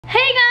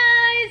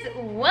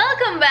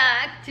welcome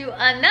back to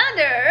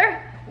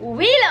another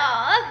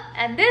vlog,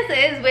 and this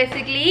is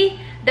basically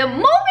the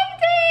moving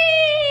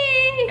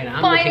day. And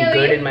I'm looking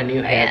good in my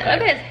new haircut. Yeah,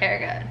 look at his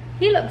haircut.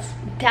 He looks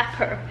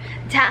dapper.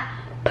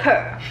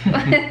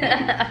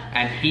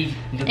 And he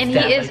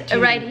is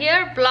too. Right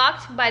here,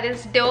 blocked by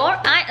this door.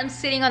 I am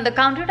sitting on the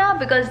countertop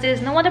because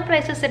there's no other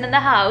place to sit in the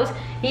house.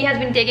 He has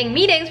been taking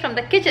meetings from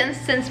the kitchen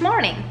since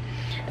morning.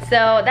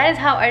 So that is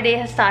how our day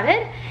has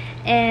started.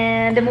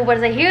 And the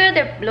movers are here,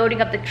 they're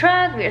loading up the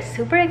truck. We are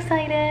super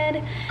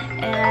excited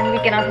and we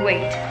cannot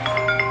wait.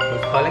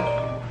 Who's calling?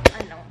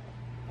 I know.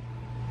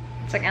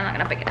 It's like I'm not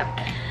gonna pick it up.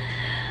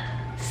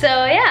 So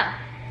yeah,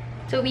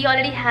 so we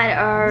already had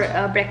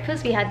our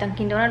breakfast. We had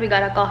Dunkin' Donut, we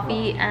got a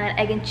coffee and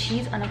egg and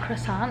cheese on a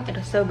croissant. It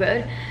was so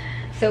good.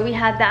 So we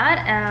had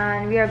that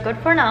and we are good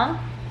for now.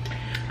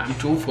 I'm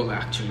too full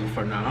actually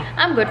for now.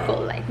 I'm good full,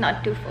 like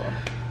not too full.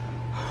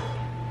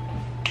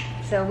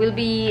 So we'll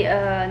be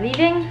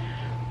leaving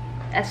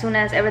as soon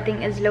as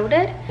everything is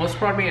loaded. Most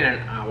probably in an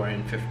hour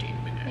and 15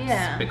 minutes.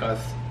 Yeah. Because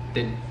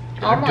they're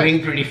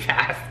doing pretty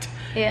fast.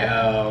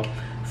 Yeah.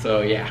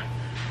 So yeah.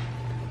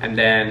 And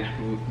then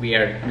we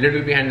are a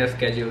little behind the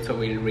schedule, so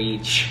we'll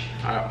reach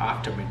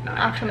after midnight.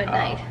 After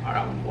midnight.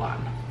 Around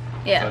 1.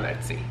 Yeah. So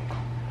let's see.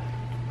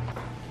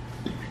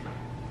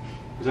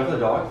 Is that for the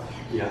dog?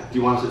 Yeah. Do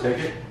you want us to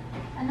take it?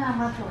 No, I'm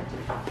not sure.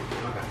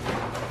 Okay.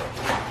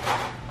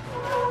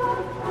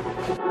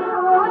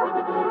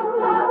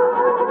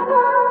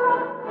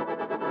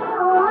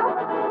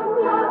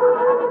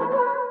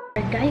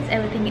 Guys,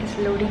 everything is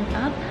loading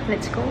up.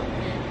 Let's go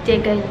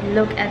take a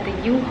look at the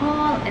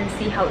U-Haul and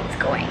see how it's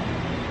going.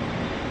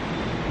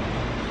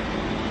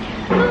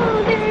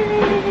 Oh, there it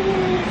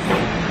is.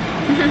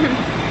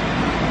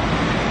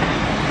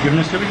 Giving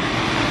this to me?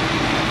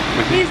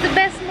 He's the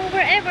best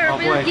mover ever. Oh,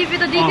 we'll boy. give you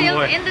the Oh, details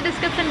boy. in the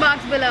description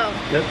box below.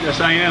 Yes,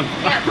 I am.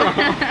 Yep.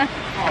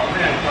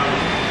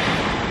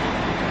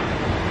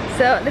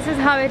 So this is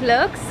how it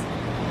looks.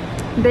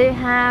 They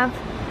have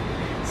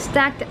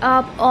stacked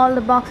up all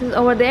the boxes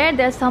over there.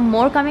 There's some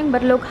more coming,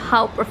 but look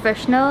how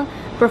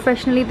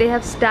professionally they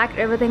have stacked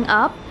everything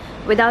up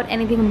without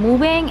anything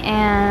moving.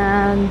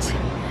 And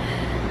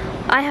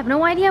I have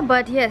no idea,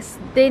 but yes,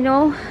 they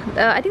know.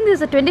 I think this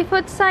is a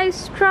 20-foot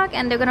size truck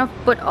and they're gonna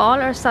put all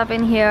our stuff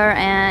in here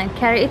and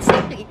carry it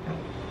safely.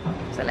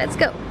 So let's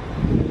go.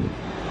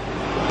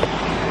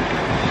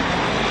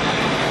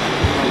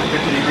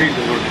 50 degrees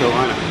in North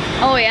Carolina.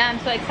 Oh yeah, I'm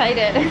so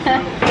excited.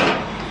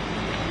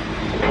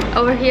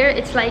 Over here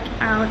it's like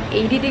around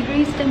 80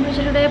 degrees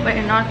temperature today, but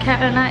in North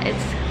Carolina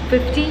it's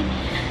 50.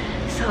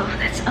 So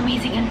that's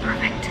amazing and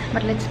perfect.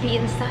 But let's be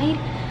inside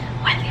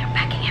while we are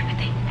packing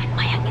everything and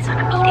Mayank is on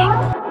a meeting.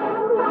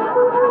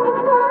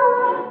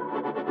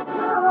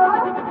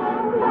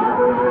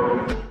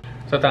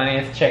 So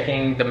Tanya is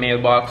checking the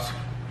mailbox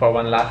for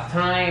one last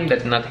time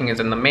that nothing is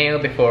in the mail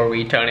before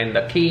we turn in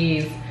the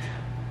keys.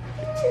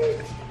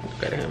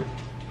 Look at him.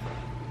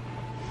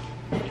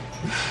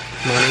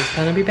 Money's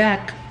gonna be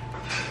back.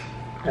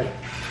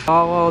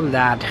 All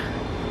that.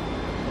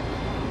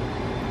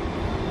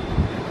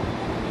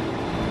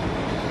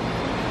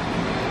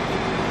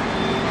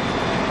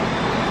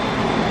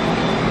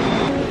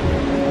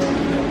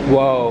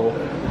 Whoa.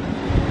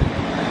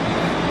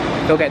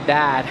 Look at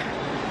that.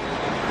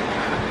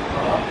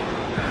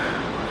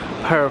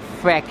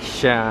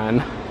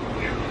 Perfection.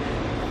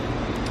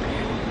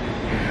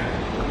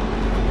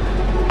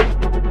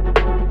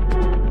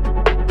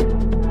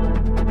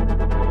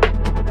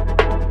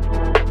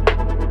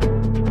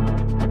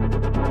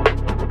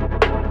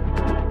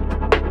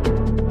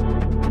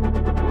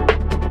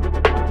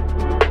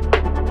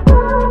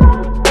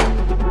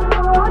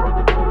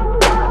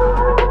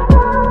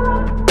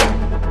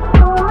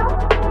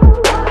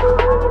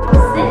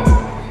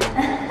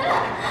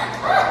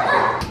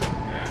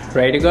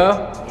 Ready to go?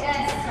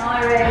 Yes,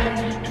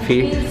 already.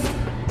 Feels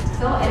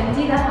so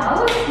empty the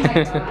house. Oh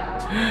my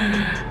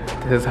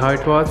God. This is how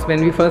it was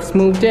when we first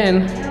moved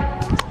in.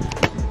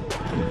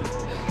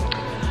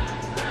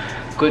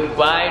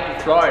 Goodbye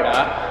to Florida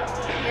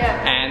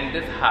and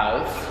this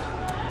house.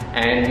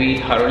 And we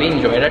thoroughly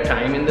enjoyed our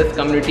time in this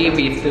community.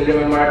 We still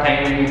remember our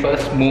time when we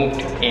first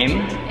moved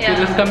in to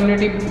this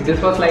community.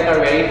 This was like our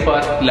very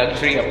first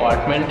luxury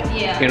apartment.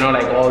 You know,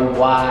 like all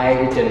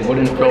white and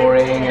wooden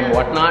flooring and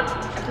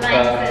whatnot.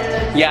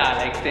 Yeah,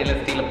 like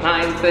stainless steel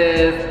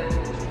appliances.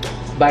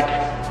 But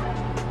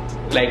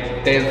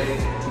like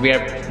we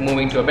are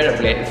moving to a better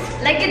place.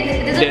 Like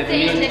there's a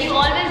saying that you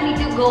always need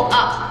to go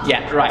up.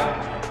 Yeah, right.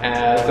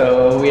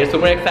 So we are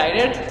super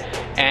excited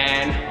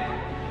and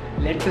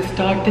let's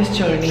start this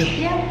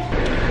journey.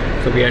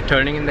 Yeah. So we are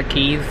turning in the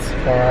keys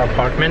for our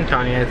apartment.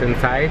 Tanya is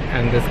inside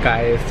and this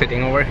guy is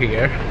sitting over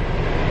here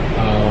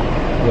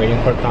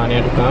waiting for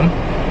Tanya to come.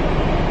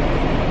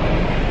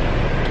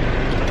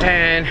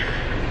 And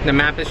the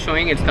map is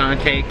showing it's gonna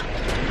take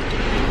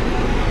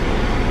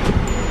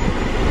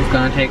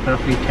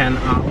roughly 10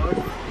 hours.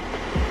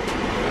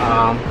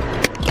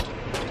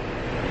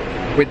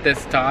 With the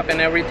stop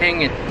and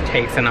everything, it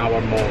takes an hour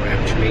more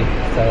actually.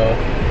 So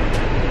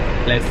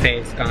let's say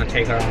it's gonna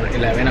take around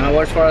 11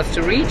 hours for us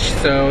to reach.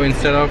 So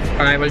instead of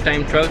arrival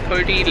time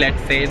 12:30, let's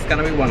say it's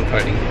gonna be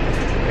 1:30.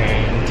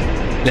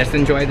 And let's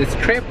enjoy this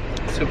trip.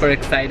 Super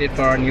excited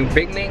for our new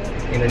beginning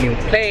in a new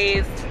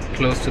place,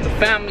 close to the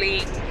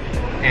family.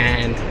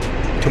 And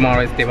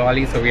tomorrow is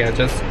Diwali, so we are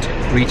just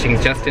reaching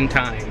just in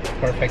time.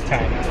 Perfect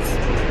timing.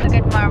 Look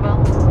at Marvel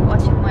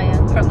watching Maya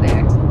from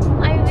there.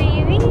 Hi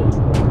baby.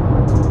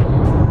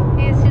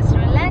 He's just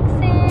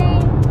relaxing,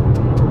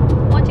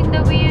 watching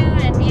the view,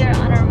 and we are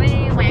on our way.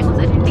 Maya was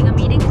attending a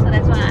meeting, so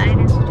that's why I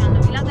didn't switch on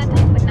the vlog that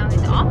time, but now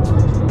it's off.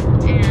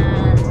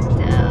 And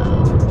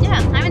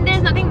yeah, I mean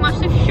there's nothing much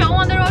to show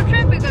on the road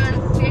trip because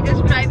we're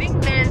just driving.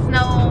 There's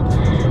no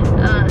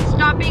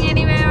stopping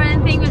anywhere or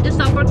anything. We'll just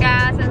stop for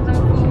gas and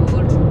some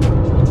food.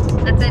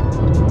 That's it.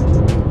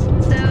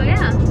 So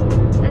yeah,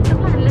 that's the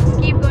plan. Let's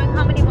keep going.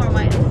 How many more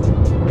miles?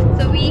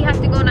 So we have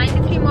to go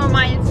 93 more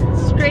miles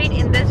straight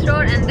in this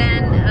road, and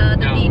then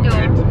the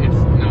detour.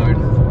 It's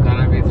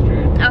gonna be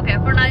straight. Okay,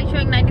 for now it's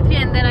showing 93,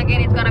 and then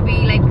again it's gonna be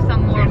like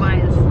some more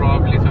miles.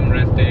 Probably some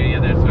rest area.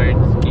 That's why it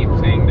keeps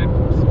saying that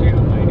still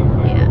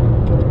 95. Yeah.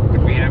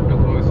 But we have to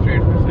go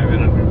straight for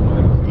 700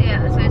 miles.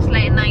 Yeah, so it's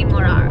like 9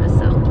 more hours.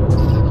 So.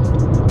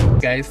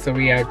 Guys, so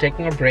we are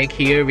taking a break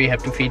here. We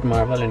have to feed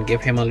Marvel and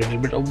give him a little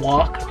bit of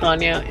walk.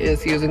 Tanya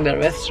is using the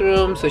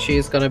restroom, so she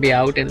is gonna be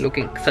out and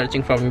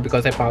searching for me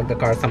because I parked the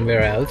car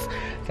somewhere else.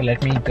 So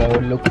let me go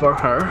look for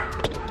her.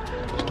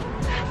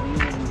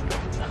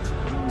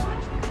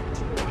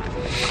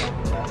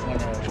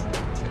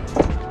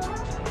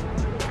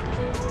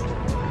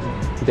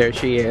 There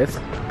she is.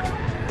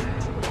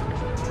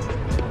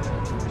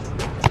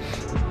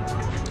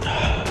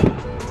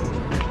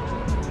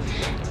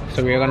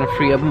 So we are gonna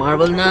free up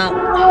Marvel now.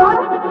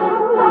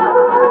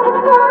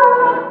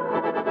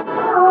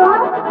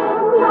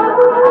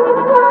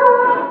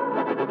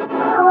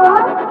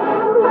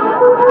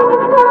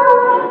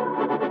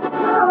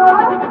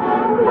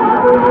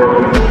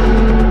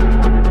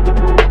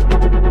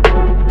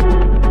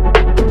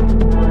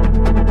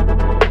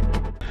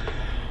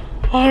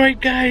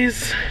 Alright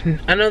guys,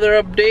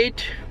 another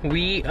update.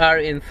 We are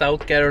in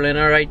South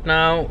Carolina right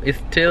now. It's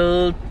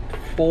still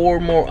 4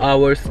 more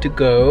hours to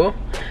go.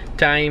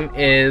 Time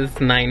is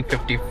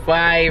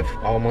 9:55,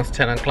 almost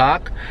 10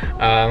 o'clock.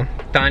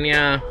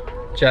 Tanya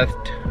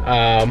just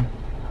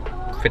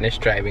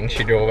finished driving.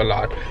 She drove a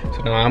lot,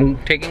 so now I'm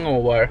taking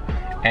over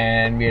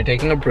and we are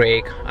taking a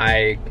break.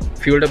 I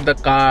fueled up the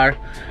car,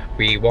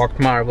 we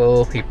walked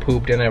Marvel, he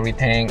pooped and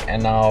everything,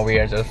 and now we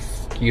are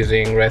just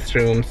using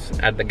restrooms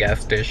at the gas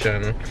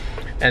station,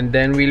 and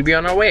then we'll be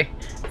on our way.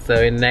 So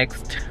in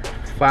next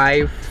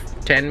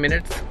 5-10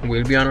 minutes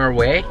we'll be on our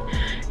way,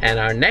 and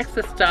our next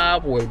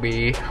stop will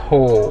be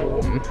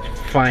home.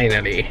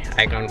 Finally,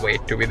 I can't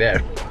wait to be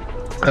there.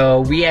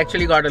 We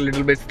actually got a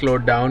little bit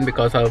slowed down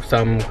because of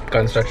some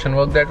construction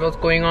work that was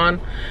going on.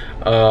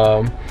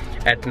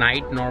 At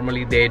night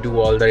normally they do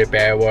all the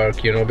repair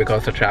work, you know,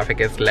 because the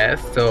traffic is less.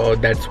 So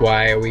that's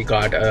why we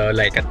got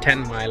like a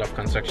 10 mile of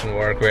construction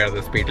work where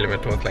the speed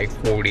limit was like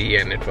 40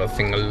 and it was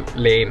single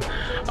lane.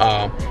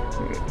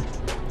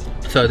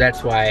 So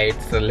that's why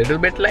it's a little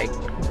bit like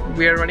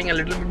we are running a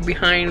little bit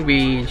behind.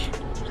 We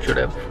should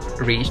have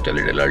reached a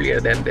little earlier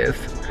than this,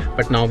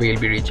 but now we'll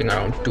be reaching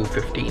around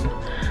 2:15.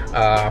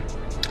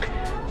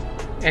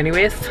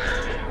 Anyways,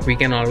 we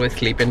can always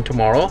sleep in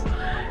tomorrow,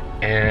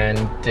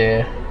 and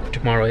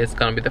tomorrow is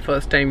gonna be the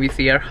first time we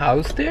see our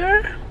house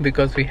there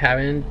because we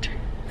haven't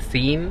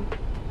seen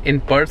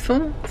in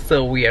person. So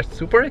we are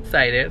super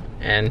excited,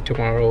 and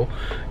tomorrow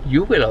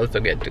you will also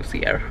get to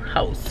see our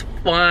house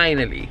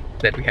finally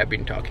that we have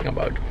been talking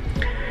about.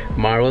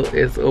 Marvel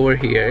is over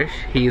here.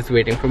 He is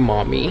waiting for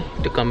mommy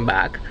to come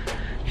back.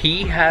 He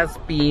has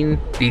been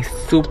the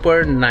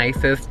super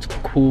nicest,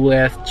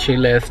 coolest,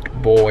 chillest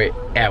boy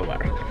ever.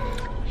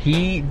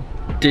 He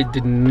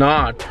did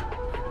not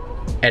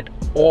at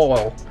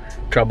all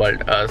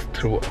troubled us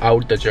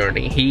throughout the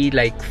journey. He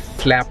like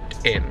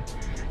slept in.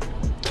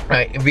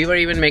 We were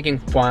even making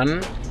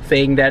fun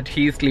saying that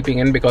he's sleeping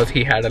in because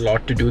he had a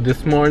lot to do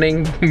this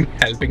morning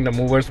helping the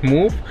movers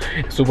move,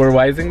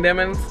 supervising them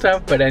and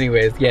stuff. But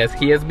anyways, yes,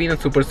 he has been a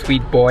super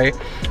sweet boy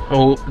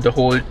the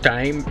whole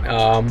time,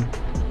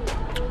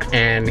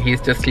 and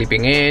he's just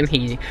sleeping in.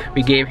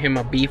 We gave him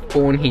a beef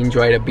bone. He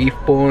enjoyed a beef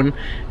bone,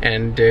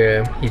 and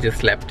he just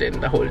slept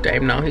in the whole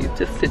time. Now he's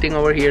just sitting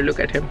over here.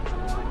 Look at him.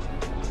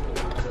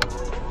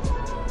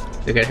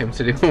 Look at him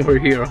sitting over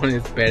here on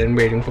his bed and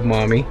waiting for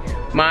mommy.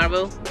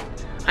 Marvel,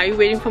 are you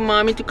waiting for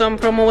mommy to come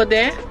from over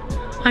there?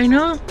 I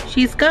know,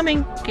 she's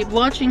coming. Keep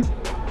watching.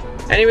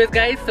 Anyways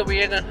guys, so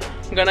we are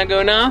gonna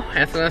go now.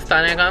 As soon as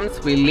Tanya comes,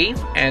 we'll leave,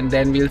 and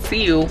then we'll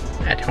see you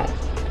at home.